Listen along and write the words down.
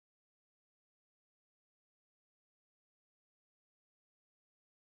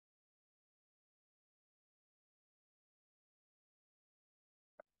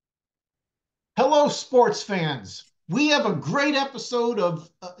Hello, sports fans. We have a great episode of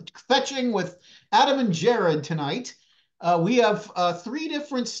Kvetching with Adam and Jared tonight. We have three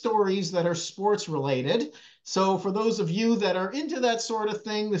different stories that are sports related. So, for those of you that are into that sort of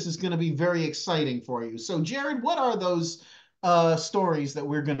thing, this is going to be very exciting for you. So, Jared, what are those stories that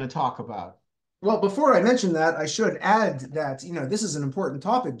we're going to talk about? Well, before I mention that, I should add that, this is an important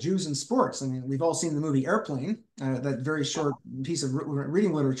topic, Jews in sports. I mean, we've all seen the movie Airplane, that very short piece of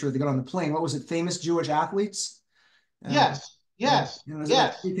reading literature they got on the plane. What was it? Famous Jewish athletes? Uh, Yes, and, yes, was it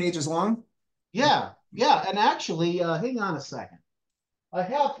like yes. 3 pages long? Yeah, yeah. And actually, hang on a second. I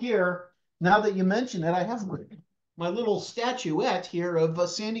have here, now that you mention it, I have my little statuette here of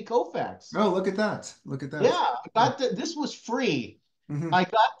Sandy Koufax. Oh, look at that. Look at Yeah, that. I got this was free. Mhm. I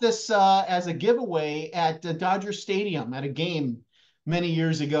got this as a giveaway at Dodger Stadium at a game many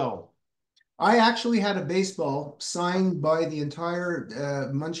years ago. I actually had a baseball signed by the entire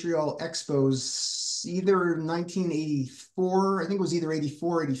Montreal Expos, either 1984, I think it was either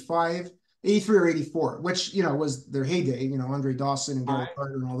 84, 85, 83 or 84, which, was their heyday, Andre Dawson and All Gary right.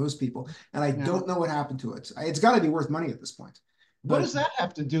 Carter and all those people. And I Yeah. don't know what happened to it. It's got to be worth money at this point. What But does that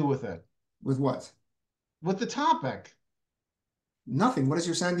have to do with it? with what? With the topic? Nothing. What does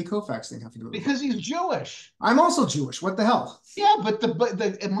your Sandy Koufax thing have to do with it? Because he's Jewish. I'm also Jewish. What the hell? Yeah, but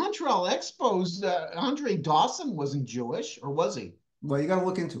the Montreal Expos, Andre Dawson wasn't Jewish, or was he? Well, you got to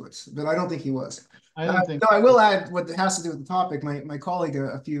look into it, but I don't think he was. I didn't think No, I so. will add what has to do with the topic. My colleague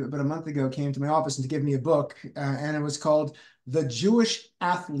about a month ago came to my office and to give me a book, and it was called "The Jewish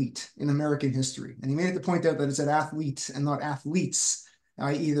Athlete in American History," and he made it to point out that it said "athlete" and not "athletes,"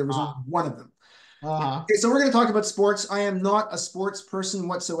 i.e., there was only Ah, one of them. uh-huh. Okay, so we're going to talk about sports. I am not a sports person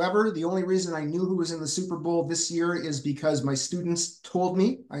whatsoever. The only reason I knew who was in the Super Bowl this year is because my students told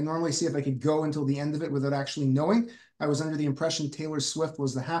me. I normally see if I could go until the end of it without actually knowing. I was under the impression Taylor Swift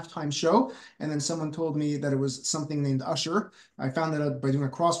was the halftime show, and then someone told me that it was something named Usher. I found that out by doing a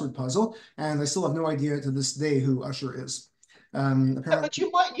crossword puzzle, and I still have no idea to this day who Usher is. Yeah, Apparently,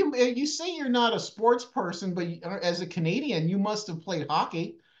 but you say you're not a sports person, but as a Canadian, you must have played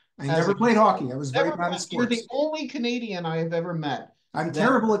hockey I as never a played hockey. I was very never bad at you're the sports. only Canadian I have ever met I'm that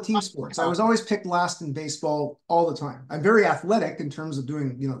terrible at team played sports. I was hockey. always picked last in baseball all the time. I'm very athletic in terms of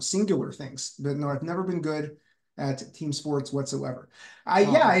doing, singular things, but no, I've never been good at team sports whatsoever. Yeah, I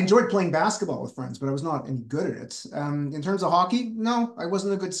Uh-huh. enjoyed playing basketball with friends, but I was not any good at it. In terms of hockey, no, I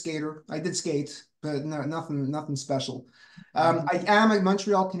wasn't a good skater. I did skate, but no, nothing special. Mhm. I am a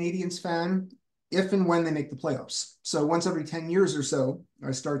Montreal Canadiens fan if and when they make the playoffs. So once every 10 years or so,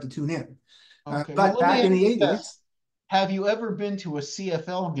 I start to tune in. Okay, well, But let me back in ask the you this. 80s, Have you ever been to a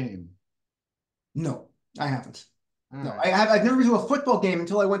CFL game? no, I haven't. All No, right, I've never been to a football game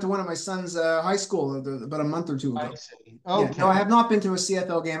until I went to one of my son's high school about a month or two I ago. see. Yeah, no, I Okay. have not been to a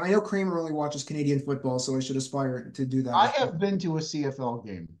CFL game. I know Kramer only watches Canadian football, so I should aspire to do that I as have well. been to a CFL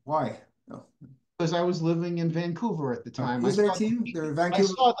game Why? Oh, because I was living in Vancouver at the oh, time. who's their team? They're I Vancouver.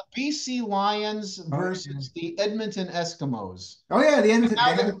 saw the BC Lions Oh yeah. versus the Edmonton Eskimos. Oh yeah, the end. They Now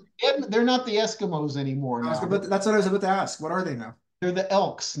had. they're not the Eskimos anymore now. That's what I was about to ask. What are they now? They're the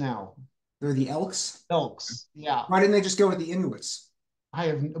Elks now. They're the Elks. Elks. Yeah. Why didn't they just go with the Inuits? I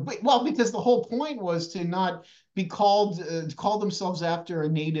have well because the whole point was to not be call themselves after a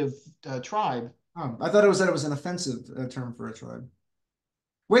native tribe. I thought it was that it was an offensive term for a tribe.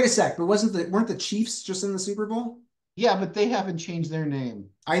 Wait a sec, but weren't the Chiefs just in the Super Bowl? Yeah, but they haven't changed their name.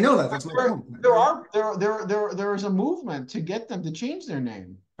 I know that. That's my point. There is a movement to get them to change their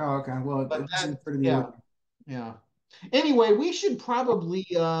name. Oh, okay. Well, But it that, doesn't appear to be yeah, working. yeah. Anyway, we should probably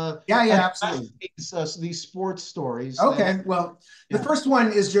Yeah, yeah, address absolutely. these sports stories that have, Okay. Well, the yeah. first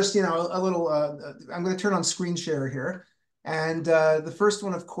one is just, a little, I'm going to turn on screen share here. And the first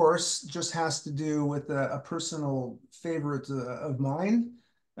one, of course, just has to do with a personal favorite of mine,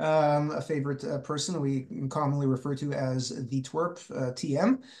 a favorite person we commonly refer to as the twerp,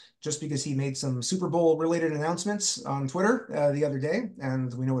 TM, just because he made some Super Bowl related announcements on Twitter the other day.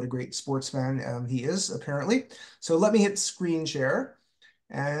 And we know what a great sports fan he is, apparently. So let me hit screen share.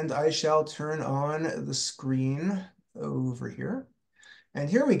 And I shall turn on the screen over here. And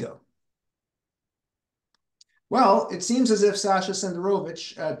here we go. Well, it seems as if Sasha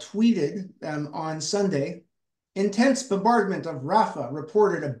Senderovich tweeted on Sunday, intense bombardment of Rafah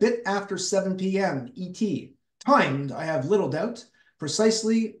reported a bit after 7 p.m. ET. Timed, I have little doubt,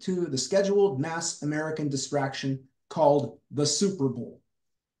 precisely to the scheduled mass American distraction called the Super Bowl.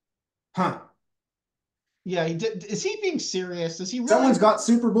 Huh. Yeah, he did. Is he being serious? Does he Someone's really? got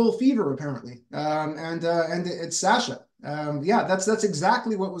Super Bowl fever apparently, and it's Sasha. Yeah, that's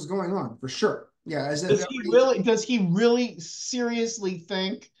exactly what was going on for sure. Yeah, as if Does he every really? Does he really seriously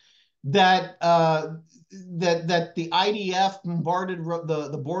think? that that the IDF bombarded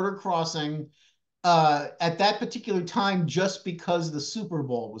the border crossing at that particular time just because the Super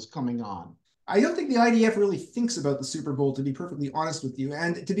Bowl was coming on. I don't think the IDF really thinks about the Super Bowl, to be perfectly honest with you.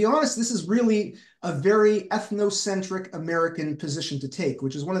 And to be honest, this is really a very ethnocentric American position to take,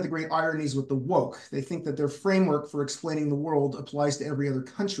 which is one of the great ironies with the woke. They think that their framework for explaining the world applies to every other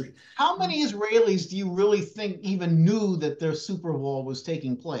country. How many Israelis do you really think even knew that their Super Bowl was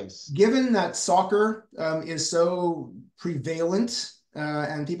taking place? Given that soccer is so prevalent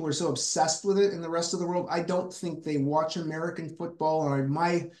and people are so obsessed with it in the rest of the world, I don't think they watch American football. And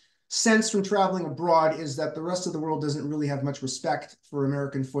my sense from traveling abroad is that the rest of the world doesn't really have much respect for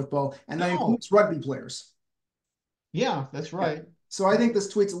American football, and that No. includes rugby players. Yeah, that's Yeah. right. So I think this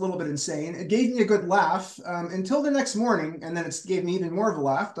tweet's a little bit insane. It gave me a good laugh until the next morning, and then it gave me even more of a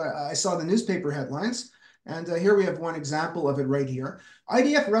laugh. I saw the newspaper headlines, and here we have one example of it right here.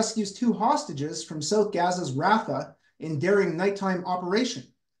 IDF rescues 2 hostages from South Gaza's Rafah in daring nighttime operation.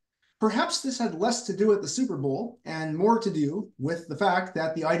 Perhaps this had less to do with the Super Bowl and more to do with the fact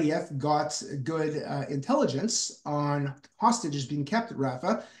that the IDF got good intelligence on hostages being kept at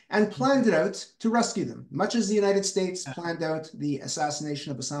Rafah and planned it out to rescue them, much as the United States planned out the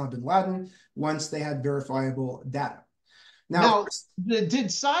assassination of Osama bin Laden once they had verifiable data. Now, of Now, course,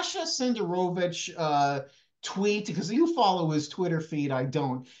 did Sasha Senderovich tweet, because you follow his Twitter feed, I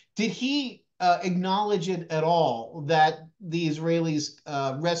don't. Did he acknowledge it at all that the Israelis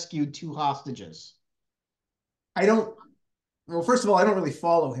rescued 2 hostages? I don't. Well, first of all, I don't really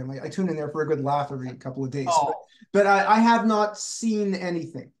follow him. I tune in there for a good laugh every couple of days, but Oh, I have not seen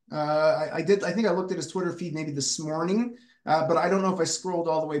anything. I did. I think I looked at his Twitter feed maybe this morning, but I don't know if I scrolled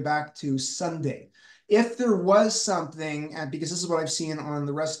all the way back to Sunday. If there was something, and because this is what I've seen on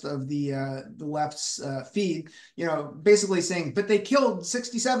the rest of the left's feed, basically saying, but they killed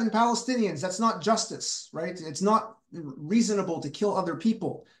 67 Palestinians. That's not justice, right? It's not reasonable to kill other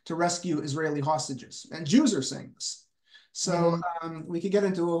people to rescue Israeli hostages, and Jews are saying this. So mhm. we could get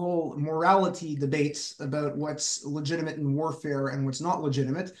into a whole morality debate about what's legitimate in warfare and what's not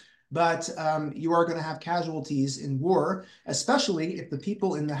legitimate. But you are going to have casualties in war, especially if the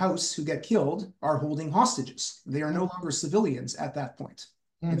people in the house who get killed are holding hostages. They are no Mhm. longer civilians at that point.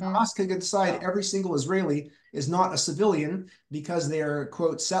 If Mhm. Hamas can decide Yeah. every single Israeli is not a civilian because they are,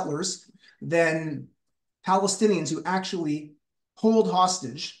 quote, settlers, then Palestinians who actually hold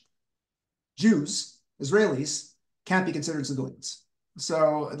hostage Jews, Israelis, can't be considered civilians.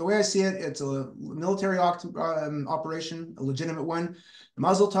 So the way I see it, it's a military operation, a legitimate one.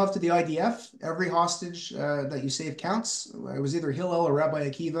 Mazel tov to the IDF. Every hostage that you save counts. It was either Hillel or Rabbi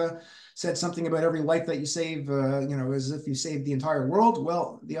Akiva said something about every life that you save, as if you saved the entire world.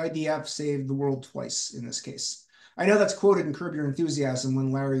 Well, the IDF saved the world twice in this case. I know that's quoted in Curb Your Enthusiasm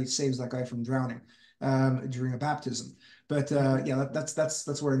when Larry saves that guy from drowning during a baptism. But yeah,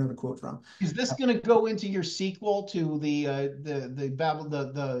 that's where I know the quote from. Is this going to go into your sequel to the Babel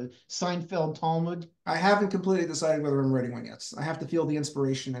the Seinfeld Talmud? I haven't completely decided whether I'm writing one yet. I have to feel the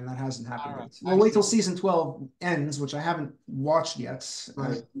inspiration, and that hasn't All happened right, yet. We'll I wait till see. season 12 ends, which I haven't watched yet, and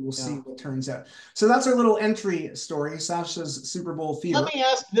Right. we'll see Yeah. what turns out. So that's our little entry story, Sasha's Super Bowl Let fever. me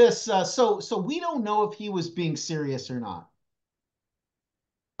ask this. So we don't know if he was being serious or not.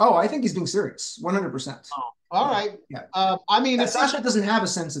 Oh, I think he's being serious, 100%. Oh, all Yeah, right. yeah. I mean, if this, Sasha doesn't have a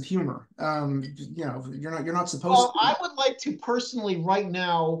sense of humor. You're not supposed well, to. I would like to personally right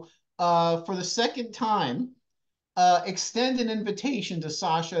now, for the second time, extend an invitation to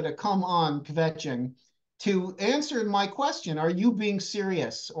Sasha to come on Kvetching to answer my question. Are you being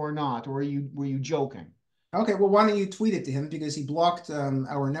serious or not? Or were you joking? Okay, well, why don't you tweet it to him because he blocked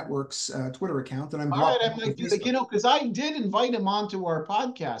our network's Twitter account, and I'm All right, blocked I on might do that, Facebook. because I did invite him onto our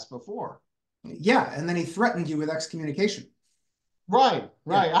podcast before. Yeah, and then he threatened you with excommunication. Right, Yeah.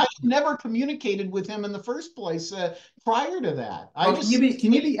 right. I never communicated with him in the first place prior to that. I Well, can you just be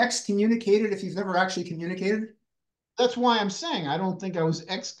can you be excommunicated if you've never actually communicated? That's why I'm saying I don't think I was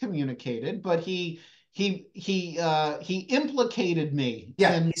excommunicated, but he implicated me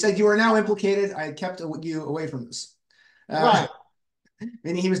Yeah, in he said you are now implicated. I kept you away from this. Uh, right.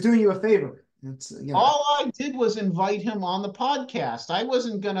 Meaning he was doing you a favor. It's All I did was invite him on the podcast. I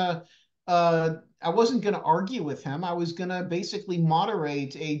wasn't gonna argue with him. I was gonna basically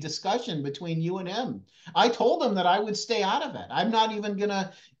moderate a discussion between you and him. I told him that I would stay out of it. I'm not even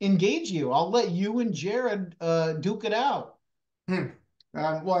gonna engage you. I'll let you and Jared duke it out. hmm.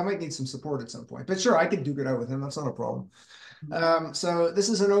 Well, I might need some support at some point, but sure, I could duke it out with him. That's not a problem. So this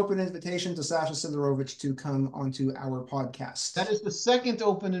is an open invitation to Sasha Sidorovich to come onto our That podcast. is the second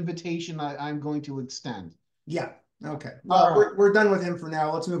open invitation I'm going to extend. Yeah. Okay. All Well, right. we're done with him for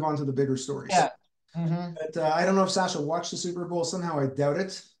now. Let's move on to the bigger stories. Yeah. Hmm. But I don't know if Sasha watched the Super Bowl. Somehow I doubt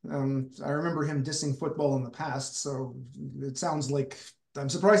it. I remember him dissing football in the past, so it sounds like I'm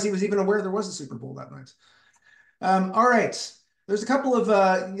surprised he was even aware there was a Super Bowl that night. All right. There's a couple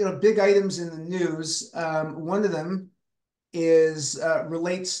of big items in the news. One of them is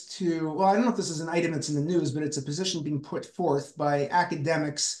relates to, well, I don't know if this is an item that's in the news, but it's a position being put forth by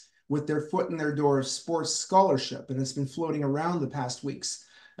academics with their foot in their door of sports scholarship, and it's been floating around the past weeks.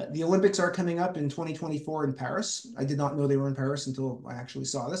 The Olympics are coming up in 2024 in Paris. I did not know they were in Paris until I actually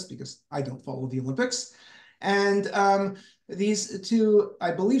saw this because I don't follow the Olympics. And these two,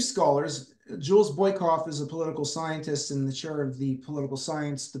 I believe, scholars, Jules Boykoff is a political scientist and the chair of the political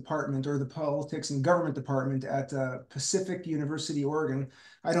science department or the politics and government department at Pacific University, Oregon.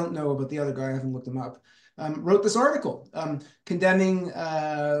 I don't know about the other guy, I haven't looked him up. Wrote this article condemning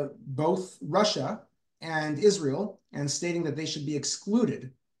both Russia and Israel and stating that they should be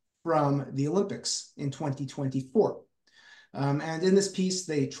excluded from the Olympics in 2024. And in this piece,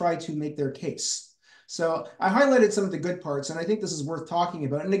 they try to make their case. So I highlighted some of the good parts, and I think this is worth talking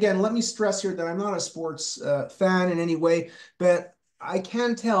about. And again, let me stress here that I'm not a sports fan in any way, but I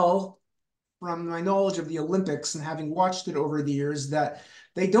can tell from my knowledge of the Olympics and having watched it over the years that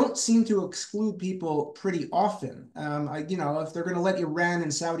they don't seem to exclude people pretty often. If they're going to let Iran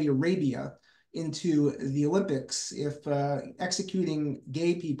and Saudi Arabia into the Olympics, if executing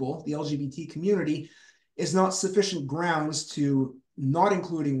gay people, the LGBT community, is not sufficient grounds to not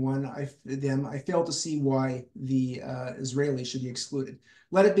including them, I fail to see why the Israelis should be excluded.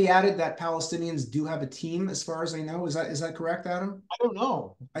 Let it be added that Palestinians do have a team, as far as I know. Is that correct, Adam? I don't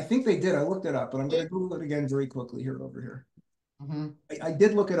know. I think they did. I looked it up, but I'm going to Google it again very quickly here over here. Mhm. I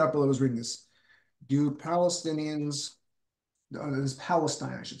did look it up while I was reading this. Do Palestinians, does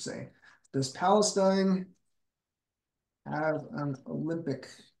Palestine, I should say, does Palestine have an Olympic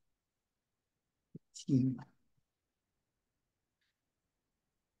team?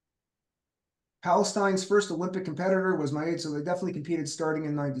 Palestine's first Olympic competitor was my age, so they definitely competed starting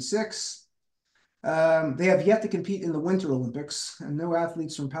in 96. They have yet to compete in the Winter Olympics, and no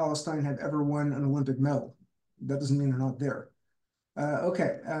athletes from Palestine have ever won an Olympic medal. That doesn't mean they're not there.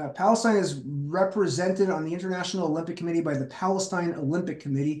 Palestine is represented on the International Olympic Committee by the Palestine Olympic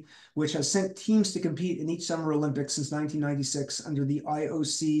Committee, which has sent teams to compete in each Summer Olympics since 1996 under the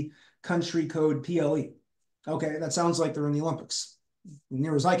IOC country code PLE. Okay, that sounds like they're in the Olympics,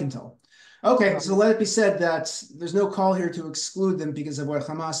 near as I can tell. Okay, so let it be said that there's no call here to exclude them because of what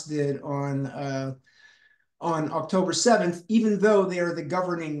Hamas did on October 7th, even though they are the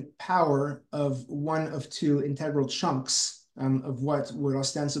governing power of one of two integral chunks of what would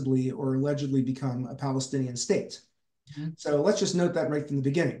ostensibly or allegedly become a Palestinian state. Mhm. So let's just note that right from the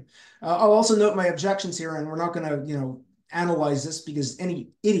beginning. I'll also note my objections here, and we're not going to, analyze this because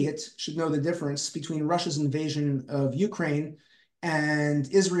any idiot should know the difference between Russia's invasion of Ukraine and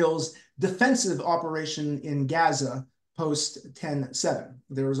Israel's defensive operation in Gaza post 10/7.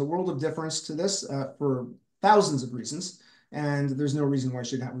 There is a world of difference to this for thousands of reasons, and there's no reason why we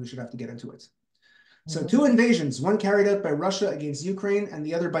should have to get into it. So Mhm. two invasions, one carried out by Russia against Ukraine and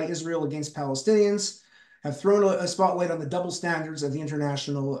the other by Israel against Palestinians, have thrown a spotlight on the double standards of the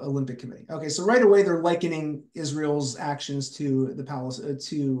International Olympic Committee. Okay, so right away they're likening Israel's actions to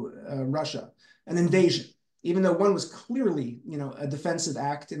Russia, an invasion, even though one was clearly, a defensive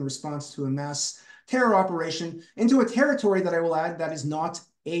act in response to a mass terror operation into a territory that I will add that is not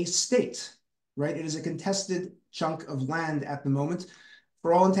a state, right? It is a contested chunk of land at the moment,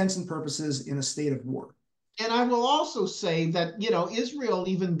 for all intents and purposes, in a state of war. And I will also say that, Israel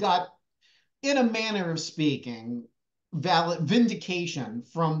even got, in a manner of speaking, valid vindication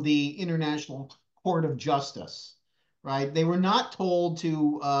from the International Court of Justice, right? They were not told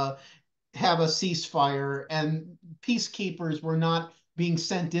to have a ceasefire, and peacekeepers were not being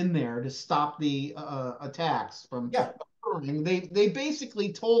sent in there to stop the attacks from Yeah, occurring. They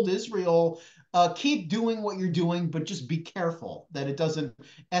basically told Israel, keep doing what you're doing, but just be careful that it doesn't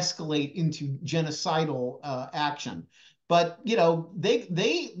escalate into genocidal action. But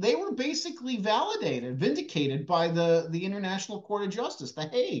they were basically validated, vindicated by the International Court of Justice, The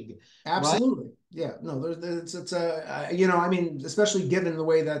Hague, right? absolutely. Yeah, no, I mean, especially given the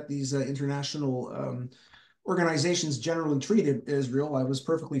way that these international organizations generally treated Israel, I was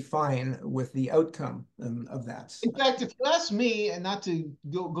perfectly fine with the outcome of that. In fact, if you ask me, and not to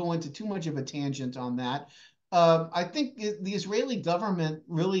go into too much of a tangent on that, I think the Israeli government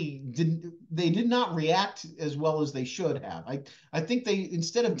really did not react as well as they should have. I think they,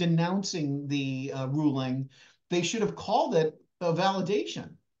 instead of denouncing the ruling, they should have called it a validation.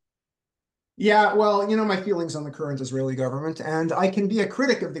 Yeah, well, you know my feelings on the current Israeli government, and I can be a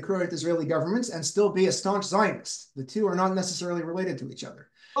critic of the current Israeli government and still be a staunch Zionist. The two are not necessarily related to each other.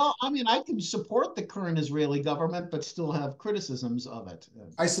 Well, I mean, I can support the current Israeli government, but still have criticisms of it.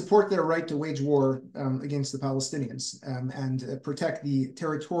 I support their right to wage war against the Palestinians and protect the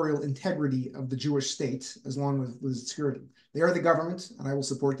territorial integrity of the Jewish state as long as with security. They are the government, and I will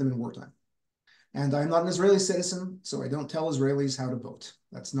support them in wartime. And I'm not an Israeli citizen, so I don't tell Israelis how to vote.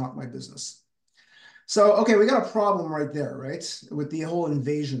 That's not my business. So, okay, we got a problem right there, right? With the whole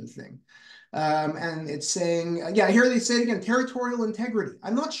invasion thing. And it's saying, yeah, here they say it again, territorial integrity.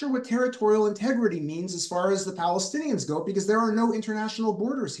 I'm not sure what territorial integrity means as far as the Palestinians go, because there are no international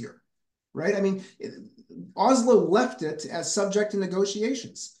borders here, right? I mean, Oslo left it as subject to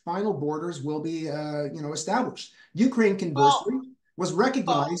negotiations. Final borders will be, established. Ukraine, Well, conversely, was uh,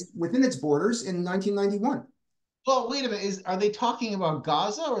 recognized within its borders in 1991. well, wait a minute. Are they talking about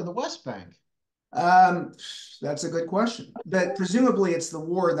Gaza or the West Bank? Um, that's a good question. But presumably it's the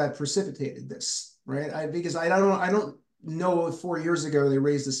war that precipitated this, right? Because I don't know if 4 years ago they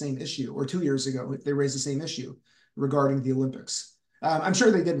raised the same issue, or 2 years ago if they raised the same issue regarding the Olympics. I'm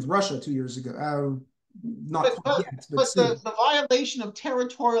sure they did with Russia 2 years ago. Not But quite but yet, but but the, soon. the violation of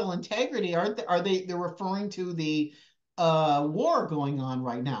territorial integrity, aren't they, are they they're referring to the war going on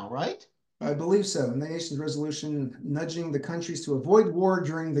right now, right? I believe so. And the nation's resolution nudging the countries to avoid war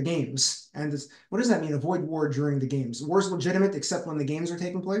during the games. And what does that mean? Avoid war during the games. War is legitimate except when the games are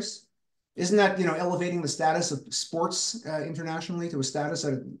taking place. Isn't that, elevating the status of sports internationally to a status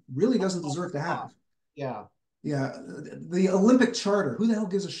that it really doesn't deserve to have? Yeah. Yeah, the Olympic Charter. Who the hell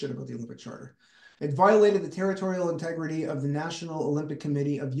gives a shit about the Olympic Charter? It violated the territorial integrity of the National Olympic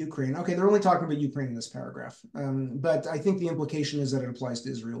Committee of Ukraine. Okay, they're only talking about Ukraine in this paragraph, but I think the implication is that it applies to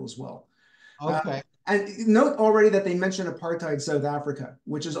Israel as well. Okay. And note already that they mention apartheid South Africa,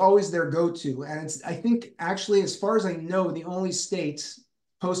 which is always their go-to. And it's, I think, actually, as far as I know, the only state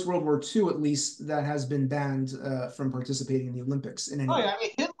post World War II, at least, that has been banned from participating in the Olympics in any Oh way. yeah, I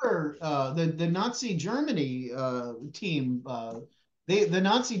mean Hitler, the Nazi Germany team,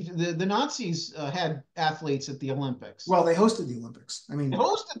 the Nazis had athletes at the Olympics. Well, they hosted the Olympics. I They mean,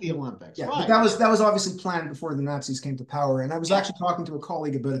 hosted the Olympics, yeah, but right? that was obviously planned before the Nazis came to power. And I was Yeah, actually talking to a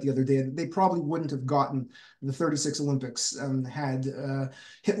colleague about it the other day. They probably wouldn't have gotten the 36 Olympics had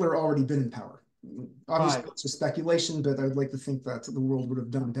Hitler already been in power. Obviously, right. it's just speculation, but I would like to think that the world would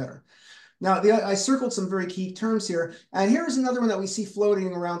have done better. Now, I circled some very key terms here, and here is another one that we see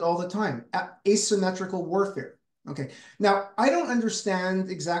floating around all the time: asymmetrical warfare. Okay, now I don't understand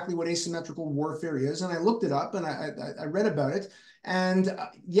exactly what asymmetrical warfare is, and I looked it up and I read about it, and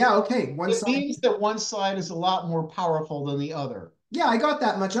yeah, okay, one It side, means that one side is a lot more powerful than the other. yeah, I got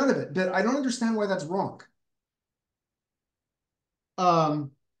that much out of it, but I don't understand why that's wrong.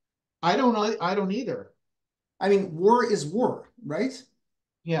 Um, I don't know. I don't either. I mean, war is war, right?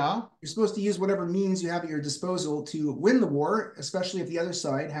 Yeah. You're supposed to use whatever means you have at your disposal to win the war, especially if the other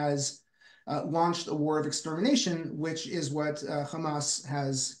side has launched a war of extermination, which is what Hamas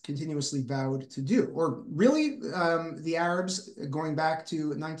has continuously vowed to do. Or really, the Arabs going back to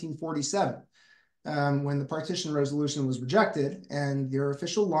 1947, when the partition resolution was rejected, and their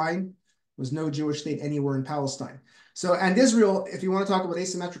official line was no Jewish state anywhere in Palestine. So, and Israel, if you want to talk about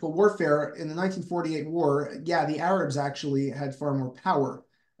asymmetrical warfare, in the 1948 war, yeah, the Arabs actually had far more power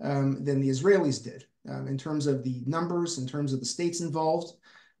than the Israelis did in terms of the numbers, in terms of the states involved.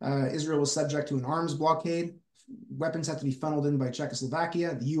 Israel was subject to an arms blockade. Weapons had to be funneled in by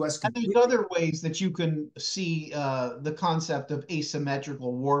Czechoslovakia. The U.S. And there's completely. other ways that you can see the concept of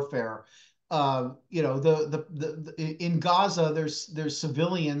asymmetrical warfare. In Gaza, there's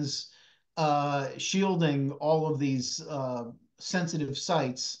civilians shielding all of these sensitive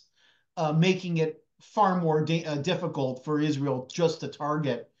sites, making it far more difficult for Israel just to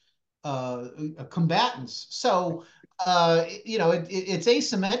target combatants. So, it's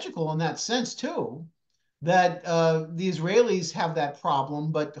asymmetrical in that sense too, that the Israelis have that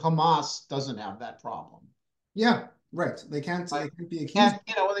problem, but Hamas doesn't have that problem. Yeah, right. They can't. Right? They can't be accused.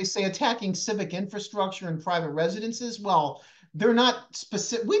 And when they say attacking civic infrastructure and private residences, well, they're not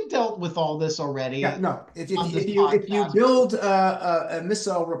specific. We've dealt with all this Yeah, already no. If on you this if you if you podcast. build a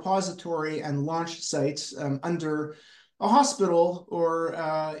missile repository and launch sites under a hospital or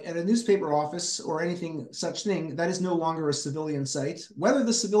at a newspaper office or anything such thing, that is no longer a civilian site, whether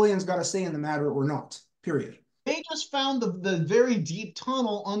the civilians got a say in the matter or not. Period. They just found the very deep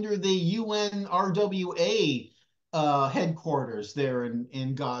tunnel under the UN RWA headquarters there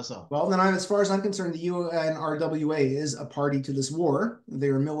in Gaza. Well, then, as far as I'm concerned, the UNRWA is a party to this war. They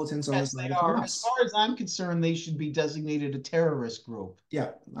are militants on the Yes, they side of are. As Hamas. far as I'm concerned, they should be designated a terrorist group.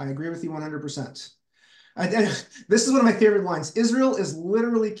 Yeah, I agree with you 100%. This is one of my favorite lines. Israel is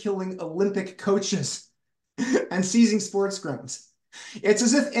literally killing Olympic coaches and seizing sports grounds. It's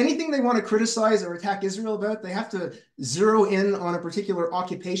as if anything they want to criticize or attack Israel about, they have to zero in on a particular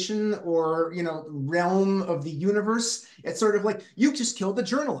occupation or, realm of the universe. It's sort of like, you just killed the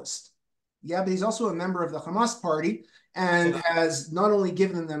journalist. Yeah, but he's also a member of the Hamas party and Yeah. has not only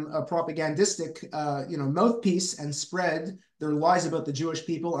given them a propagandistic, mouthpiece and spread their lies about the Jewish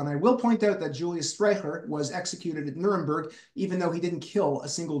people. And I will point out that Julius Streicher was executed at Nuremberg, even though he didn't kill a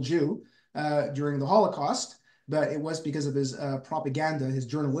single Jew during the Holocaust, but it was because of his propaganda, his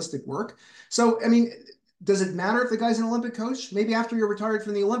journalistic work. So, I mean, does it matter if the guy's an Olympic coach? Maybe after you're retired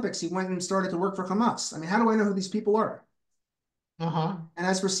from the Olympics, he went and started to work for Hamas. I mean, how do I know who these people are? Uh-huh. And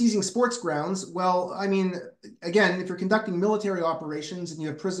as for seizing sports grounds, well, I mean, again, if you're conducting military operations and you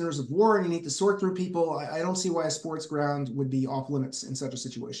have prisoners of war and you need to sort through people, I don't see why a sports ground would be off limits in such a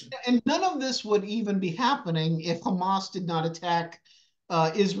situation. And none of this would even be happening if Hamas did not attack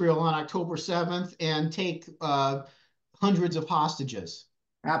Israel on October 7th and take hundreds of hostages.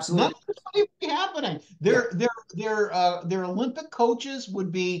 None Absolutely. of this would even be happening. Yeah. Their Olympic coaches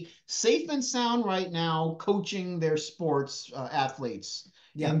would be safe and sound right now, coaching their sports athletes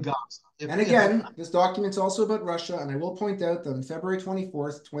Yeah. in Gaza. And again, this document's also about Russia, and I will point out that on February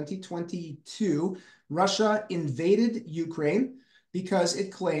 24th, 2022, Russia invaded Ukraine because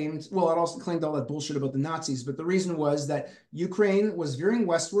it claimed, well, it also claimed all that bullshit about the Nazis, but the reason was that Ukraine was veering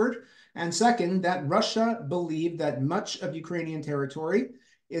westward, and second, that Russia believed that much of Ukrainian territory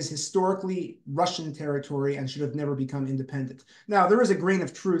is historically Russian territory and should have never become independent. Now, there is a grain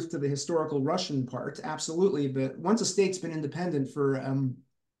of truth to the historical Russian part, absolutely, but once a state's been independent for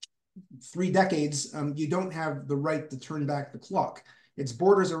 3 decades, you don't have the right to turn back the clock. Its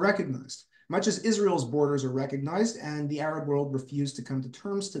borders are recognized, much as Israel's borders are recognized, and the Arab world refused to come to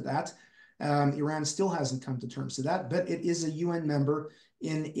terms to that. Iran still hasn't come to terms to that, but it is a UN member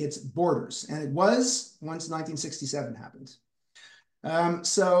in its borders, and it was once 1967 happened.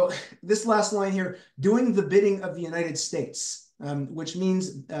 So this last line here, doing the bidding of the United States, which means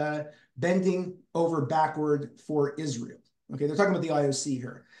bending over backward for Israel. Okay, they're talking about the IOC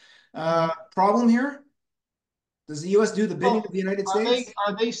here. Problem here? Does the U.S. do the bidding Well, of the United are they States?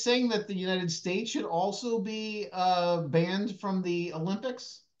 are they saying that the United States should also be banned from the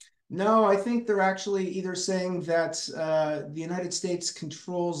Olympics? No, I think they're actually either saying that the United States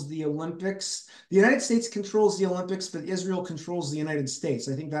controls the Olympics. The United States controls the Olympics, but Israel controls the United States.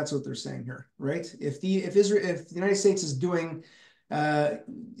 I think that's what they're saying here, right? If the United States is doing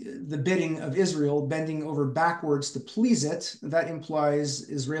the bidding of Israel, bending over backwards to please it, that implies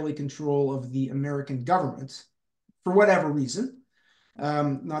Israeli control of the American government for whatever reason.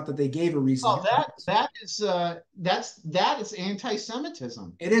 Not that they gave a reason Oh, here. that is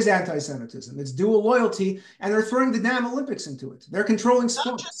anti-Semitism. It is anti-Semitism. It's dual loyalty, and they're throwing the damn Olympics into it. They're controlling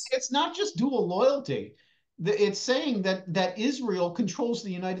sports. It's not just dual loyalty. It's saying that Israel controls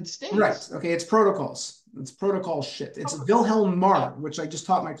the United Right. States. Okay. It's protocols. It's protocol shit. It's Wilhelm Marr, which I just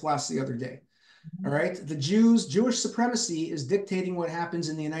taught my class the other day. All right. The Jewish supremacy is dictating what happens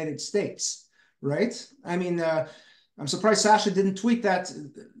in the United States. Right. I mean, I'm surprised Sasha didn't tweet that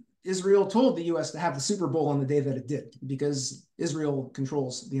Israel told the US to have the Super Bowl on the day that it did, because Israel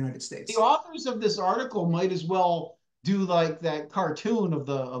controls the United The States. authors of this article might as well do like that cartoon of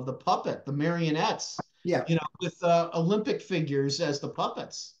the puppet, the marionettes, Yeah. with Olympic figures as the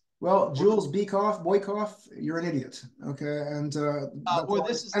puppets. Well, Jules Boykoff, you're an idiot. Okay. And that's Or all.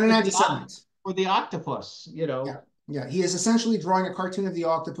 this is And an like anti-Semite. the octopus, Yeah, yeah. He is essentially drawing a cartoon of the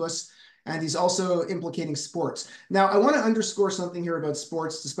octopus, and he's also implicating sports. Now, I want to underscore something here about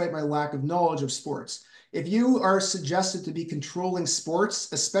sports, despite my lack of knowledge of sports. If you are suggested to be controlling sports,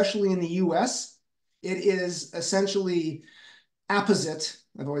 especially in the US, it is essentially apposite.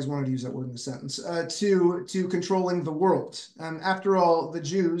 I've always wanted to use that word in a sentence, to controlling the world. After all, the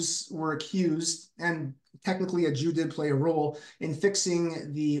Jews were accused, and technically a Jew did play a role in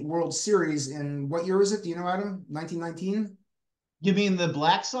fixing the World Series in what year was it? Do you know, Adam? 1919? You mean the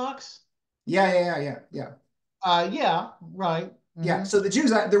Black Sox? Yeah. Yeah, right. Yeah, Hmm. so the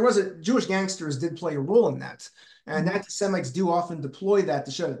Jews, there was a Jewish gangsters did play a role in that. And Hmm. anti-Semites do often deploy that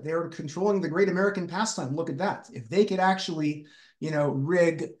to show that they're controlling the great American pastime. Look at that. If they could actually,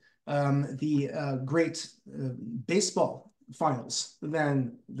 rig the great baseball finals,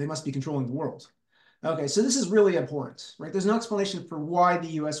 then they must be controlling the world. Okay, so this is really abhorrent, right? There's no explanation for why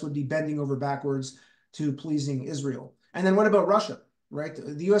the US would be bending over backwards to pleasing Israel. And then what about Russia, right?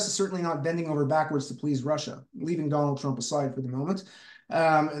 The US is certainly not bending over backwards to please Russia, leaving Donald Trump aside for the moment.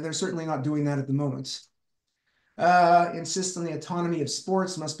 They're certainly not doing that at the moment. Insist on the autonomy of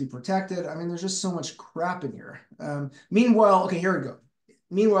sports must be protected. I mean, there's just so much crap in here. Meanwhile, okay, here we go.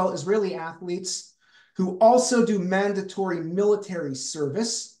 Meanwhile, Israeli athletes who also do mandatory military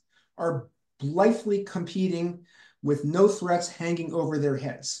service are blithely competing with no threats hanging over their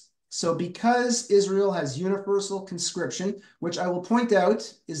heads. So because Israel has universal conscription, which I will point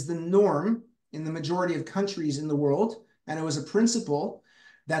out is the norm in the majority of countries in the world, and it was a principle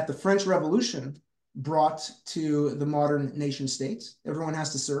that the French Revolution brought to the modern nation state. Everyone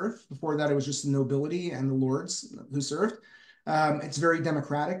has to serve. Before that, it was just the nobility and the lords who served. It's very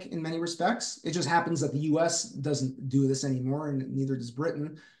democratic in many respects. It just happens that the US doesn't do this anymore, and neither does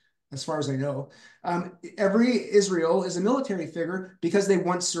Britain, as far as I know. Every Israel is a military figure because they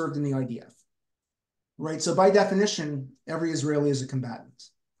once served in the IDF, right? So by definition, every Israeli is a combatant,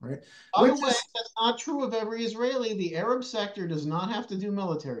 right? By the Which way, is, that's not true of every Israeli. The Arab sector does not have to do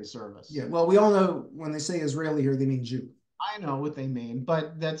military service. yeah, well, we all know when they say Israeli here, they mean Jew. I know what they mean,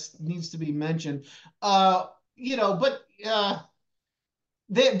 but that needs to be mentioned. But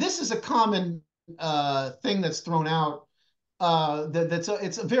this is a common thing that's thrown out.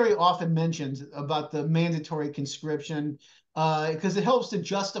 It's very often mentioned about the mandatory conscription because it helps to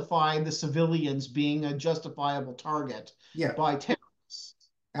justify the civilians being a justifiable target Yeah. by terrorists.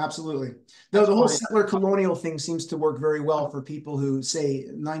 Absolutely. Though That's the whole why. settler colonial thing seems to work very well for people who say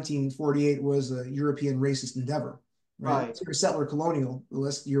 1948 was a European racist endeavor, right? Right. If you're a settler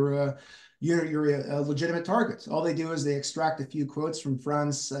colonialist, you're a legitimate target. All they do is they extract a few quotes from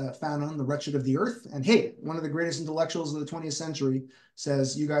Franz Fanon, The Wretched of the Earth, and hey, one of the greatest intellectuals of the 20th century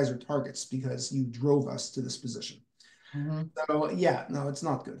says you guys are targets because you drove us to this position. Mhm. So yeah, no, it's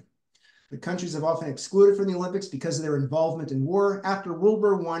not good. The countries have often excluded from the Olympics because of their involvement in war. After World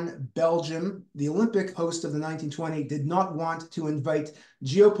War I, Belgium, the Olympic host of the 1920, did not want to invite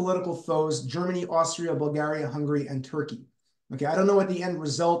geopolitical foes, Germany, Austria, Bulgaria, Hungary, and Turkey. Okay, I don't know what the end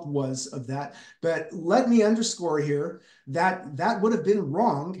result was of that, but let me underscore here that that would have been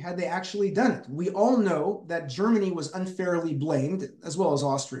wrong had they actually done it. We all know that Germany was unfairly blamed, as well as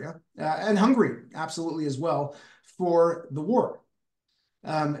Austria, and Hungary, absolutely as well, for the war.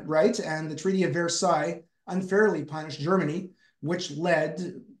 Right? And the Treaty of Versailles unfairly punished Germany, which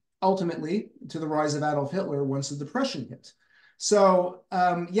led ultimately to the rise of Adolf Hitler once the Depression hit. So,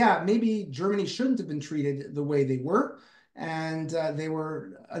 yeah, maybe Germany shouldn't have been treated the way they were, and they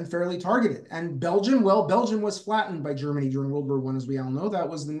were unfairly targeted. And Belgium, well, Belgium was flattened by Germany during World War I, as we all know. That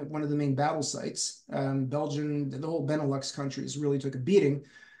was one of the main battle sites. Belgium, the whole Benelux countries really took a beating.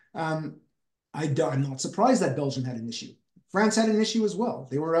 I'm not surprised that Belgium had an issue. France had an issue as well.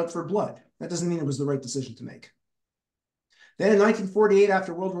 They were out for blood. That doesn't mean it was the right decision to make. Then in 1948,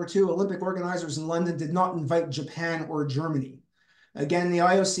 after World War II, Olympic organizers in London did not invite Japan or Germany. Again, the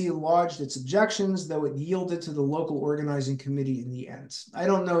IOC lodged its objections, though it yielded to the local organizing committee in the end. I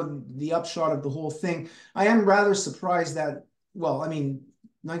don't know the upshot of the whole thing. I am rather surprised that, well, I mean,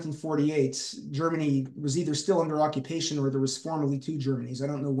 1948, Germany was either still under occupation or there was formally two Germanys. I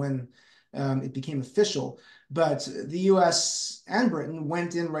don't know when it became official. But the US and Britain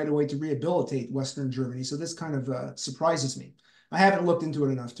went in right away to rehabilitate Western Germany. So this kind of surprises me. I haven't looked into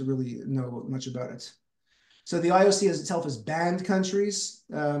it enough to really know much about it. So the IOC as itself has banned countries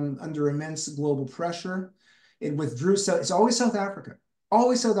under immense global pressure. It withdrew. So it's always South Africa.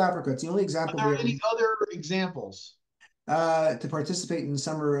 Always South Africa. It's the only Are example there they ever any other examples? to participate in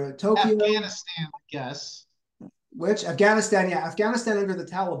summer Tokyo, Afghanistan, I guess. which Afghanistan, yeah, Afghanistan under the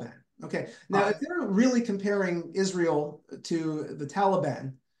Taliban. Okay, now if Right. they're really comparing Israel to the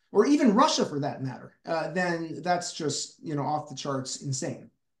Taliban, or even Russia for that matter, then that's just off the charts insane,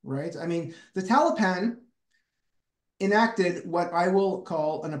 right? I mean, the Taliban enacted what I will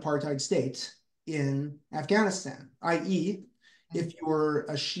call an apartheid state in Afghanistan, i.e., if you're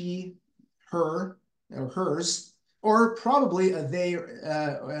a she, her, or hers, or probably a they,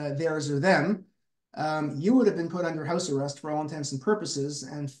 theirs, or them, you would have been put under house arrest for all intents and purposes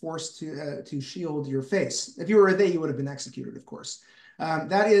and forced to shield your face. If you were a they, you would have been executed, of course.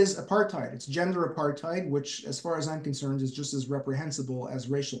 That is apartheid. It's gender apartheid, which, as far as I'm concerned, is just as reprehensible as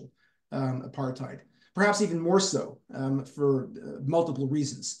racial apartheid. Perhaps even more so for multiple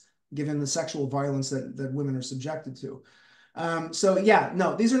reasons, given the sexual violence that women are subjected to. So yeah,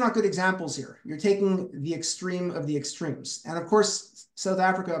 no, these are not good examples here. You're taking the extreme of the extremes. And of course, South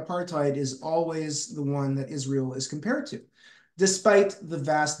Africa apartheid is always the one that Israel is compared to, despite the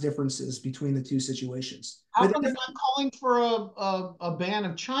vast differences between the two situations. How But come they're not calling for a ban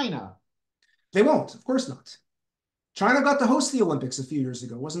of China? They won't, of course not. China got to host the Olympics a few years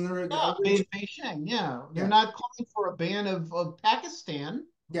ago, wasn't there? Yeah, Beijing. Yeah, they're Yeah, not calling for a ban of Pakistan.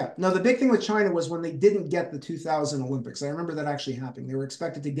 yeah. No, the big thing with China was when they didn't get the 2000 Olympics. I remember that actually happening. They were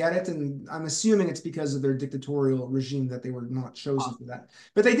expected to get it, and I'm assuming it's because of their dictatorial regime that they were not chosen for that.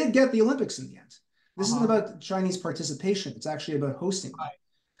 But they did get the Olympics in the end. This isn't Uh-huh. about Chinese participation. It's actually about hosting them. Right.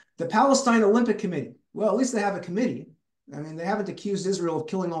 The Palestine Olympic Committee. Well, at least they have a committee. I mean, they haven't accused Israel of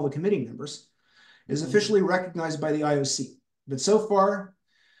killing all the committee members. Is Mhm. officially recognized by the IOC. But so far,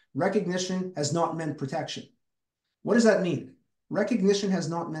 recognition has not meant protection. What does that mean? Recognition has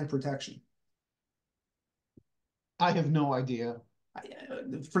not meant protection. I have no idea.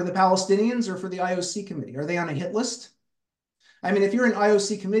 For the Palestinians or for the IOC committee? Are they on a hit list? I mean, if you're an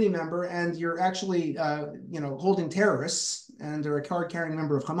IOC committee member and you're actually, holding terrorists and are a card-carrying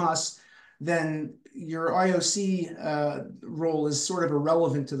member of Hamas, then your IOC role is sort of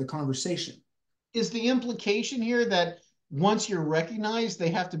irrelevant to the conversation. Is the implication here that once you're recognized,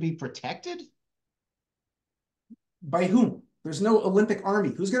 they have to be protected? By whom? There's no Olympic army.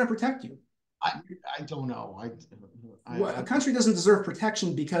 Who's going to protect you? I I don't know. A I country doesn't deserve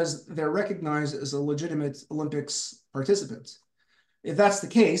protection because they're recognized as a legitimate Olympics participant. If that's the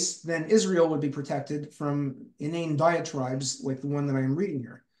case, then Israel would be protected from inane diatribes like the one that I am reading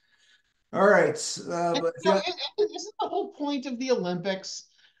here. All right, and, but yeah, isn't the whole point of the Olympics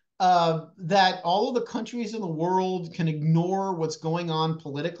that all of the countries in the world can ignore what's going on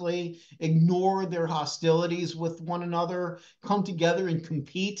politically, ignore their hostilities with one another, come together and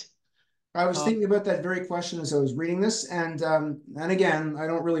compete? I was Uh, thinking about that very question as I was reading this, and again, I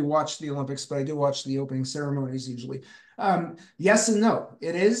don't really watch the Olympics, but I do watch the opening ceremonies usually. Yes and no,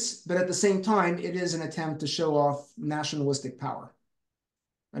 it is, but at the same time, it is an attempt to show off nationalistic power.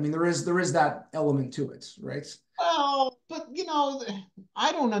 I mean, there is that element to it, right? Well, but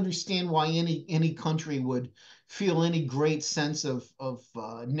I don't understand why any country would feel any great sense of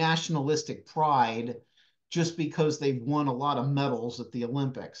nationalistic pride just because they've won a lot of medals at the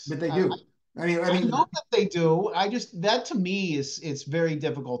Olympics. But they do. I I know mean, that they do. I just that to me is it's very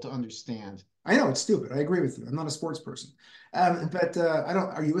difficult to understand. I know it's stupid. I agree with you. I'm not a sports person, but I don't.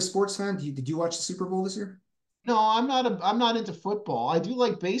 Are you a sports fan? Did you watch the Super Bowl this year? No, I'm not into football. I do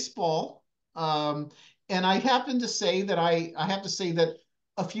like baseball. Um, and I happen to say that I have to say that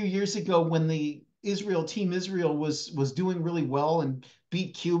a few years ago when the Israel was doing really well and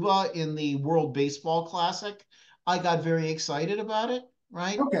beat Cuba in the World Baseball Classic, I got very excited about it,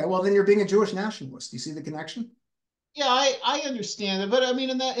 right? Okay, well then you're being a Jewish nationalist. Do you see the connection? Yeah, I understand it, but I mean,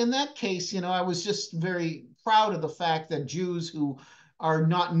 in that case, I was just very proud of the fact that Jews who are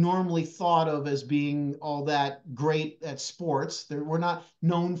not normally thought of as being all that great at sports, we're not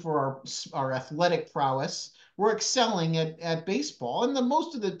known for our athletic prowess. We're excelling at baseball, and the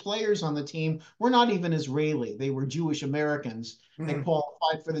most of the players on the team were not even Israeli; they were Jewish Americans that Mhm.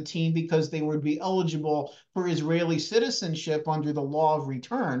 qualified for the team because they would be eligible for Israeli citizenship under the law of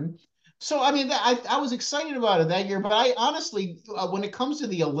return. So I mean, I was excited about it that year, but I honestly, when it comes to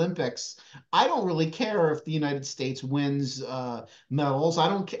the Olympics, I don't really care if the United States wins medals. I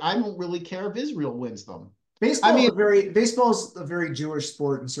don't really care if Israel wins them. I mean, Baseball is a very Jewish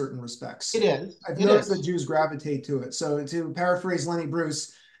sport in certain it respects. is. I've It noticed that is. Jews gravitate to it. So to paraphrase Lenny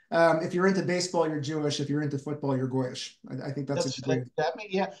Bruce, if you're into baseball, you're Jewish. If you're into football, you're Goyish. I think that's a That's good way.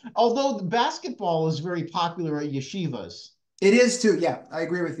 yeah. Although the basketball is very popular at yeshivas. It is too. Yeah, I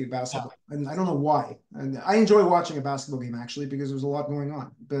agree with you. Yeah. Basketball, and I don't know why. And I enjoy watching a basketball game actually because there's a lot going on.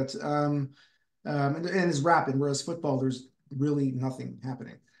 But and it's rapid. Whereas football, there's really nothing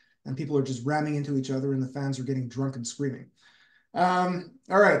happening, and people are just ramming into each other, and the fans are getting drunk and screaming. All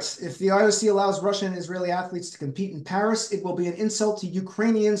right. If the IOC allows Russian and Israeli athletes to compete in Paris, it will be an insult to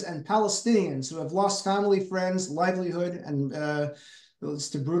Ukrainians and Palestinians who have lost family, friends, livelihood, and it's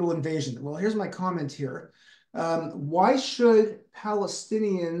to brutal invasion. Well, here's my comment here. Why should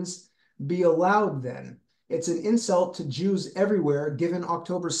Palestinians be allowed then? It's an insult to Jews everywhere given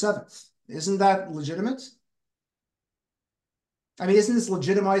October 7th. Isn't that legitimate? I mean, isn't this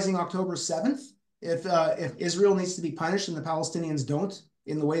legitimizing October 7th? If Israel needs to be punished and the Palestinians don't,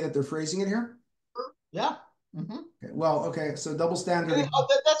 in the way that they're phrasing it here? Yeah. Mhm. Okay, well, okay, so double standard again.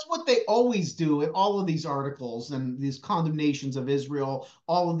 That's what they always do in all of these articles and these condemnations of Israel,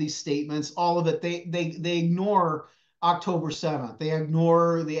 all of these statements, all of it. They ignore October 7th. They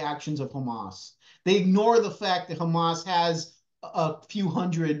ignore the actions of Hamas. They ignore the fact that Hamas has a few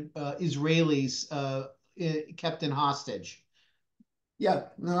hundred Israelis kept in hostage. Yeah,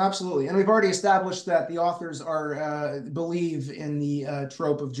 no, absolutely. And we've already established that the authors are believe in the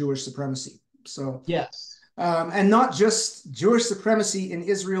trope of Jewish supremacy. So Yes. and not just Jewish supremacy in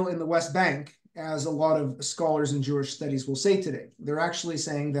Israel in the West Bank, as a lot of scholars in Jewish studies will say today. They're actually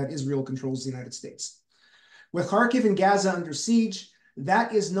saying that Israel controls the United States. With Kharkiv and Gaza under siege,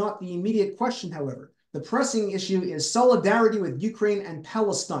 that is not the immediate question, however. The pressing issue is solidarity with Ukraine and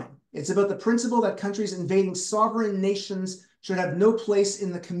Palestine. It's about the principle that countries invading sovereign nations should have no place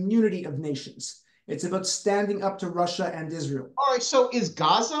in the community of nations. It's about standing up to Russia and Israel. All right, so is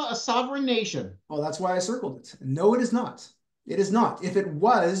Gaza a sovereign nation? Well, that's why I circled it. No, it is not. It is not. If it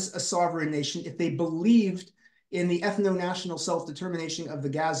was a sovereign nation, if they believed in the ethno-national self-determination of the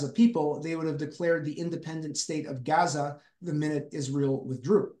Gaza people, they would have declared the independent state of Gaza the minute Israel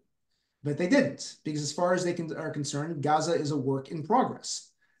withdrew. But they didn't, because as far as they are concerned, Gaza is a work in progress.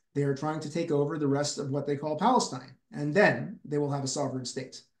 They are trying to take over the rest of what they call Palestine, and then they will have a sovereign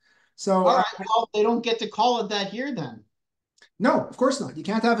state. So, All right, well, they don't get to call it that here then. no, of course not. You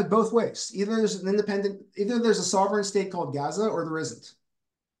can't have it both ways. Either there's a sovereign state called Gaza, or there isn't.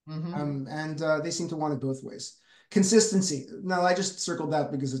 And they seem to want it both ways. Consistency. No, I just circled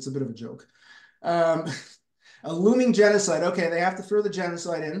that because it's a bit of a joke. A looming genocide. Okay, they have to throw the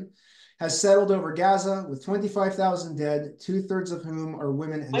genocide in. Has settled over Gaza with 25,000 dead, 2/3 of whom are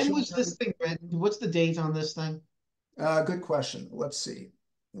women and When children. was this thing written? What's the date on this thing? Good question. Let's see.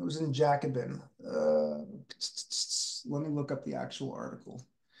 It was in Jacobin. Let me look up the actual article.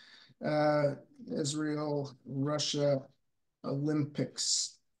 Israel, Russia,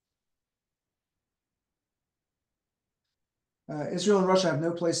 Olympics. Israel and Russia have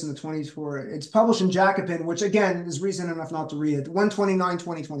no place in the 24. It's published in Jacobin, which again is reason enough not to read it.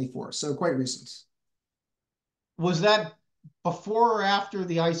 1/29/2024, so quite recent. Was that before or after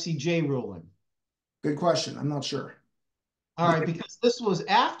the ICJ ruling? Good question. I'm not sure. All right, because this was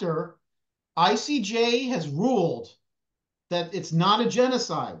after ICJ has ruled that it's not a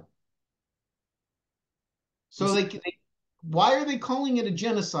genocide. So why are they calling it a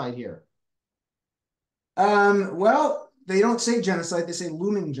genocide here? Well, they don't say genocide, they say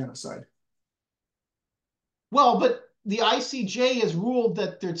looming genocide. Well, but the ICJ has ruled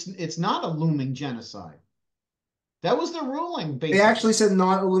that it's not a looming genocide. That was the ruling, basically. They actually said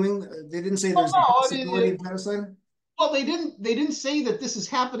not a looming. They didn't say there's a possibility of genocide. Well, they didn't say that this is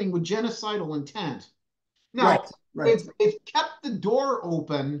happening with genocidal intent. Right, Now, right. they've kept the door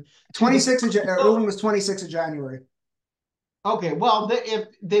open. 26 of ruling was 26 of January. Okay, well, if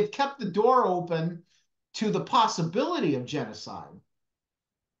they've kept the door open to the possibility of genocide.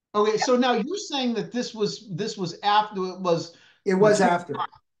 Okay, so now you're saying that this was after it was after.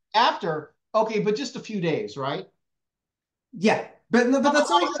 After, okay, but just a few days, right? Yeah, but that's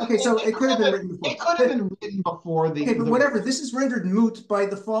not okay. So it could have been written before. It could have been written before the. Okay, but whatever. This is rendered moot by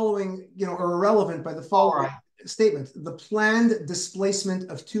the following, or irrelevant by the following statement: the planned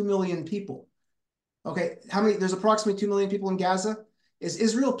displacement of 2 million people. Okay, how many? There's approximately 2 million people in Gaza. Is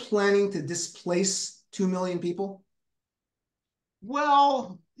Israel planning to displace 2 million people?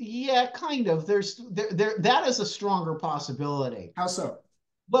 Well, yeah, kind of. That is a stronger possibility. How so?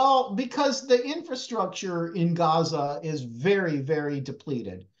 Well, because the infrastructure in Gaza is very, very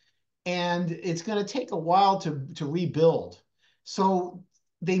depleted, and it's going to take a while to rebuild. So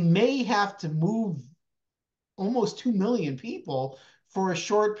they may have to move almost 2 million people for a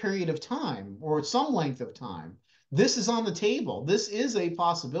short period of time or some length of time. This is on the table. This is a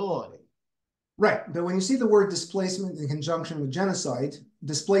possibility. Right, but when you see the word displacement in conjunction with genocide,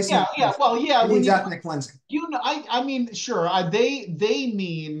 displacement means ethnic cleansing. I mean, sure, they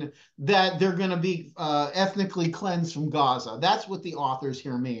mean that they're going to be ethnically cleansed from Gaza. That's what the authors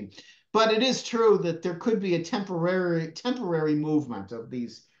here mean. But it is true that there could be a temporary movement of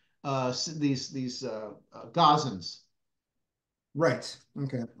these Gazans. Right.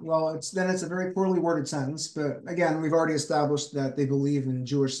 Okay. Well, it's a very poorly worded sentence, but again, we've already established that they believe in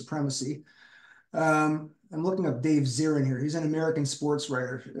Jewish supremacy. I'm looking up Dave Zirin here. He's an American sports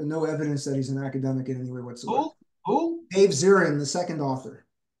writer. No evidence that he's an academic in any way whatsoever. Who? Dave Zirin, the second author.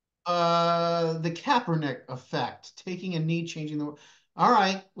 The Kaepernick effect, taking a knee, changing the world. All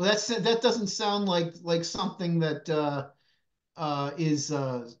right. Well, that doesn't sound like something that is.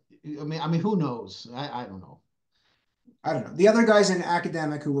 I mean, who knows? I don't know. I don't know. The other guy's an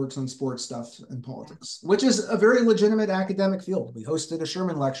academic who works on sports stuff and politics, which is a very legitimate academic field. We hosted a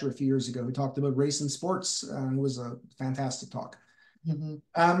Sherman lecture a few years ago. We talked about race and sports. It was a fantastic talk.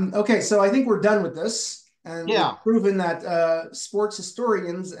 Okay, so I think we're done with this. And we've proven that sports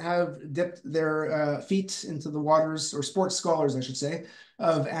historians have dipped their feet into the waters, or sports scholars, I should say,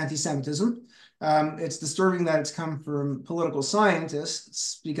 of anti-Semitism. It's disturbing that it's come from political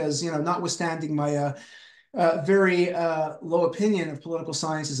scientists because, notwithstanding my very low opinion of political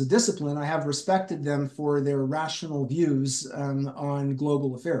science as a discipline, I have respected them for their rational views on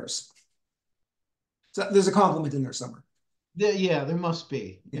global affairs. So there's a compliment in there somewhere. Yeah, there must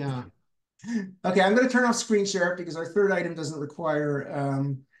be. Yeah. Okay, I'm going to turn off screen share because our third item doesn't require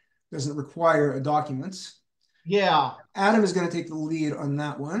a document. Yeah. Adam is going to take the lead on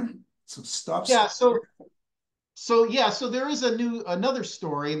that one. So stop. Yeah. So there is another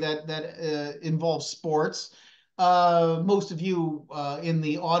story that involves sports. Most of you in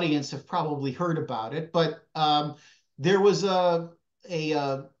the audience have probably heard about it, but there was a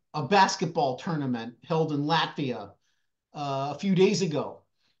uh, a basketball tournament held in Latvia a few days ago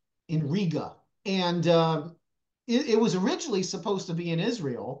in Riga, and it was originally supposed to be in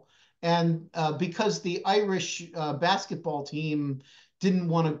Israel, and because the Irish basketball team didn't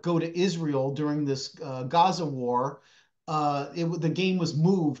want to go to Israel during this Gaza war, the game was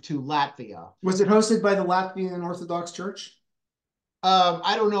moved to Latvia. Was it hosted by the Latvian Orthodox Church?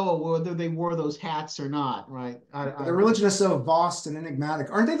 I don't know whether they wore those hats or not, right? The religion is so vast and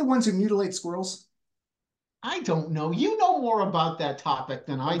enigmatic. Aren't they the ones who mutilate squirrels? I don't know. You know more about that topic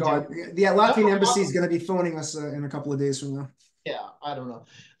than Oh I do. God, the Latvian embassy is going to be phoning us in a couple of days from now. Yeah, I don't know.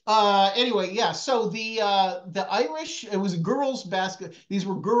 Anyway, yeah. So the Irish, it was girls basket. These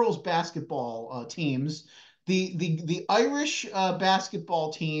were girls basketball teams. The Irish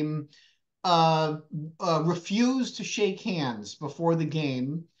basketball team uh, refused to shake hands before the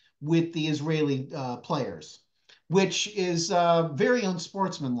game with the Israeli players, which is very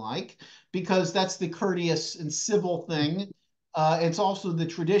unsportsmanlike because that's the courteous and civil thing. It's also the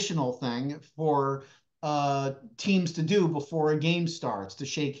traditional thing for teams to do before a game starts to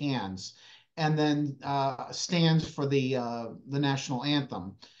shake hands and then stand for the national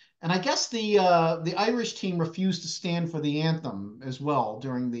anthem. And I guess the Irish team refused to stand for the anthem as well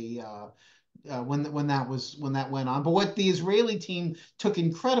during the when that went on. But what the Israeli team took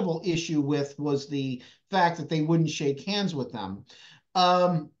incredible issue with was the fact that they wouldn't shake hands with them.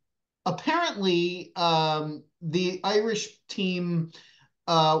 Um, Apparently, the Irish team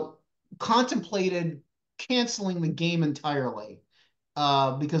uh, contemplated canceling the game entirely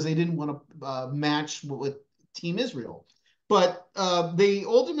because they didn't want to match with Team Israel. But they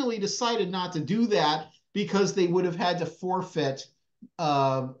ultimately decided not to do that because they would have had to forfeit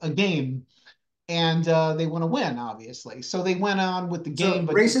a game and they want to win, obviously. So they went on with the So game,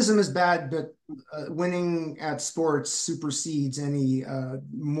 but racism is bad, but winning at sports supersedes any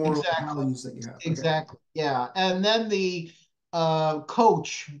moral exactly, values that you have. Okay. exactly, yeah. And then the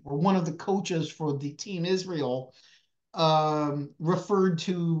coach or one of the coaches for the team Israel referred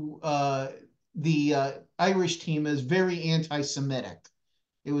to the Irish team as very anti-Semitic.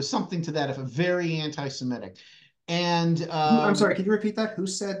 It was something to that effect, very anti-Semitic. And I'm sorry, can you repeat that? Who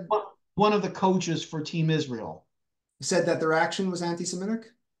said one of the coaches for Team Israel. that their action was anti-Semitic?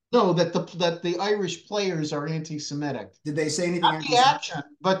 No, that the Irish players are anti-Semitic. Did they say anything Not the anti-Semitic? action,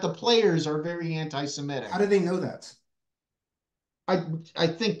 but the players are very How anti-Semitic. do they know that? I I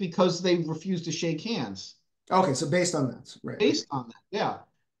think because they refuse to shake hands Okay, so based on that, right? Okay. based on that. Yeah.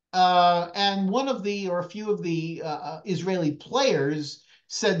 And one of the or a few of the Israeli players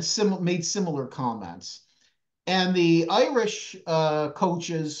made similar comments, and the Irish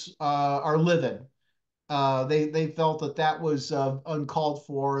coaches are livid. They felt that that was uncalled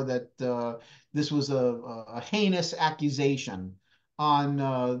for, that this was a heinous accusation on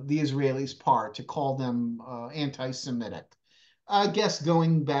the Israelis' part to call them anti-Semitic. I guess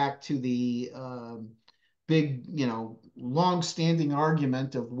going back to the big, long-standing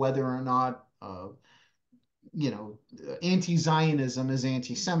argument of whether or not, anti-Zionism is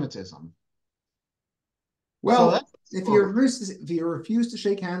anti-Semitism. So Well, that's the story. if you refuse to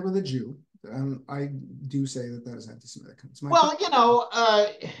shake hand with a Jew, I do say that that is anti-Semitic. It's my Well,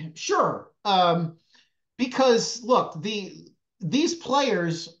 sure. Because look, these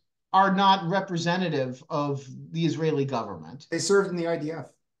players are not representative of the Israeli government. they served in the IDF.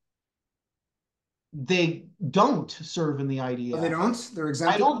 They don't serve in the Oh, they IDF. don't? They're I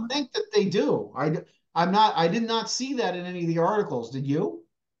exempted don't from it? think that they do. I did not see that in any of the articles. Did you?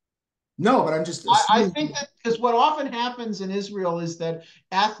 No, but I'm just I assuming. think that because what often happens in Israel is that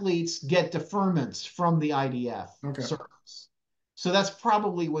athletes get deferments from the IDF Okay. service. So that's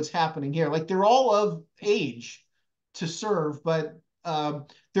probably what's happening here. Like they're all of age to serve, but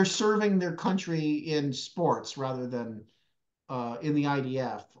they're serving their country in sports rather than in the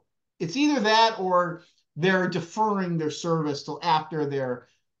IDF. It's either that or they're deferring their service till after their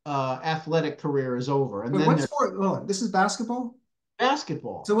athletic career is over, and Wait, then what they're sport? Oh, this is basketball? So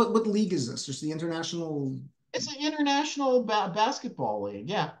basketball. what league is this? Just the international. It's an international basketball league.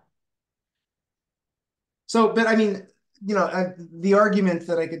 Yeah. So, but I mean, the argument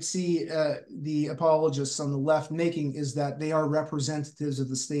that I could see the apologists on the left making is that they are representatives of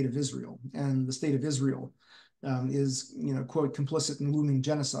the state of Israel, and the state of Israel is, quote, complicit in looming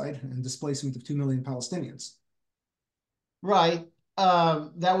genocide and displacement of 2 million Palestinians. Right.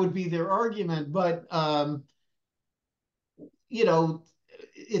 That would be their argument, but you know,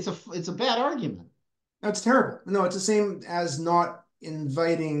 it's a bad argument. That's terrible. No, it's the same as not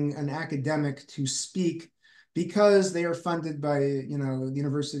inviting an academic to speak because they are funded by, the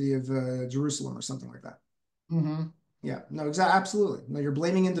University of Jerusalem or something like that. Mm-hmm. Yeah, no, exactly, absolutely. No, you're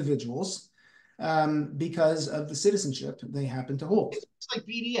blaming individuals because of the citizenship they happen to hold. It's like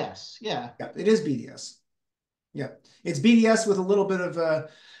BDS. Yeah. Yeah, it is BDS. Yeah, it's BDS with a little bit of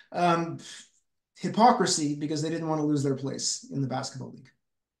um, hypocrisy because they didn't want to lose their place in the basketball league.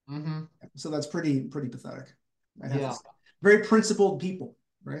 Mm-hmm. So that's pretty pathetic. I'd have to Yeah. say. Very principled people,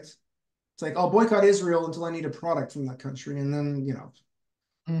 right? It's like, I'll boycott Israel until I need a product from that country, and then,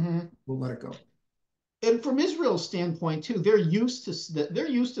 Mm-hmm. we'll let it go. And from Israel's standpoint too, they're used to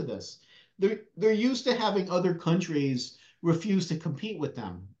this. They're used to having other countries refuse to compete with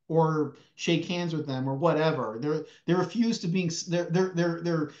them or shake hands with them or whatever. They're refused to being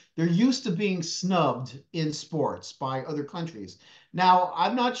they're used to being snubbed in sports by other countries. Now,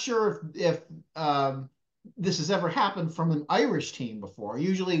 I'm not sure if this has ever happened from an Irish team before.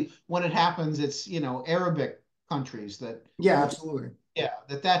 Usually, when it happens, it's Arabic countries that Yeah, refuse. absolutely. Yeah,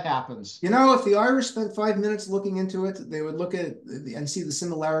 that happens. If the Irish spent 5 minutes looking into it, they would look at and see the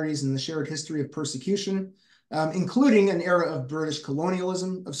similarities in the shared history of persecution, including an era of British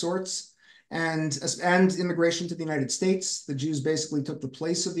colonialism of sorts, and immigration to the United States. The Jews basically took the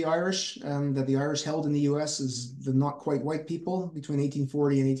place of the Irish, that the Irish held in the U.S. as the not quite white people between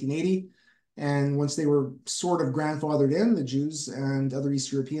 1840 and 1880. And once they were sort of grandfathered in, the Jews and other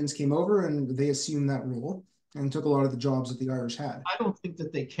East Europeans came over and they assumed that role and took a lot of the jobs that the Irish had. I don't think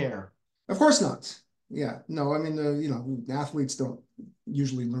that they care. Of course not. Yeah, no, I mean, athletes don't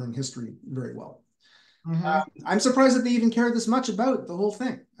usually learn history very well. Hmm. I'm surprised that they even care this much about the whole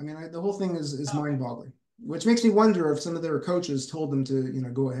thing. I mean, the whole thing is mind-boggling, which makes me wonder if some of their coaches told them to,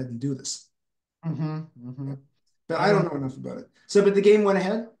 go ahead and do this. Hmm. Hmm. But I I don't don't. know enough about it. So, but the game went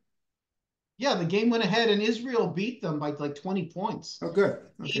ahead. Yeah, the game went ahead, and Israel beat them by like 20 points, Oh, good.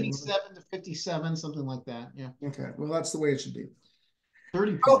 Okay. 87 to 57, something like that. Yeah, Okay. Well, that's the way it should be.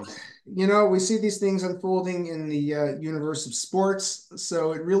 30 Well, points. we see these things unfolding in the universe of sports.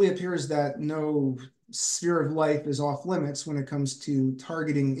 So it really appears that no sphere of life is off limits when it comes to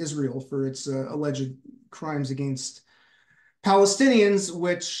targeting Israel for its alleged crimes against Palestinians,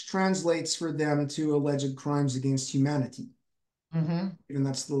 which translates for them to alleged crimes against humanity. Hmm. And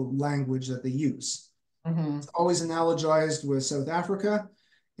that's the language that they use. Hmm. It's always analogized with South Africa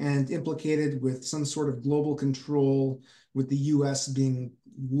and implicated with some sort of global control, with the US being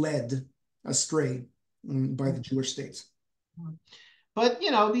led astray by the Jewish state. But the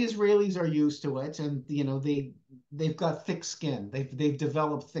Israelis are used to it, and they've got thick skin. They've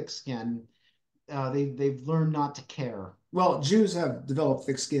developed thick skin. They've learned not to care. Well, Jews have developed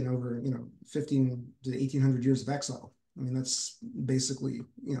thick skin over, 15 to 1800 years of exile. I mean, that's basically,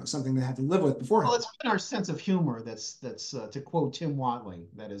 something they had to live with Well, beforehand. it's been our sense of humor that's to quote Tim Watley,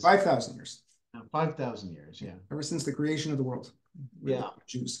 that is 5,000 years, 5,000 years. Yeah. ever since the creation of the world, with Yeah.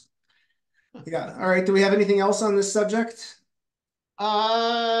 Jews. Yeah. All right. Do we have anything else on this subject?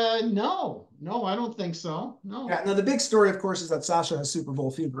 No, no, I don't think so. Yeah. No, Now, the big story, of course, is that Sasha has Super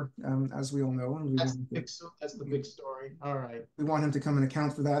Bowl fever, as we all know, and that's the big story. All right. we want him to come and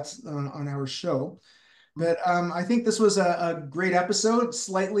account for that on our show. But I think this was a great episode,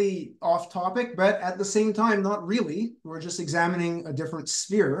 slightly off topic, but at the same time, not really. We're just examining a different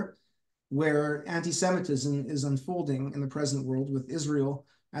sphere where anti-Semitism is unfolding in the present world with Israel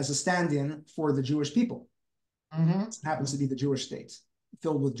as a stand-in for the Jewish people. Mm-hmm. It happens to be the Jewish state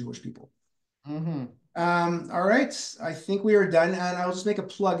filled with Jewish people. Mm-hmm. All right, I think we are done. And I'll just make a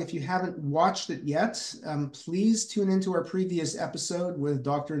plug. If you haven't watched it yet, please tune into our previous episode with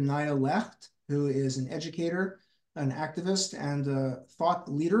Dr. Naya Lecht, who is an educator, an activist, and a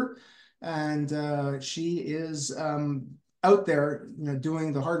thought leader. And she is out there,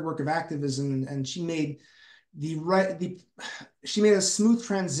 doing the hard work of activism. And she made she made a smooth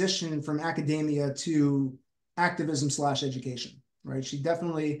transition from academia to activism slash education, right? She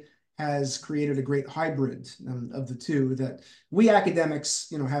definitely has created a great hybrid of the two that we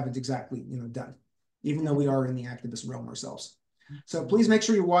academics, haven't exactly, done, even though we are in the activist realm ourselves. So please make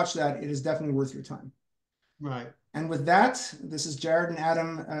sure you watch that. It is definitely worth your time. Right. And with that, this is Jared and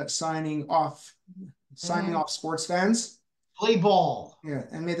Adam signing off. Signing off, sports fans. Play ball. Yeah,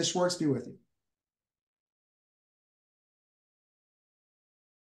 and may the Schwartz be with you.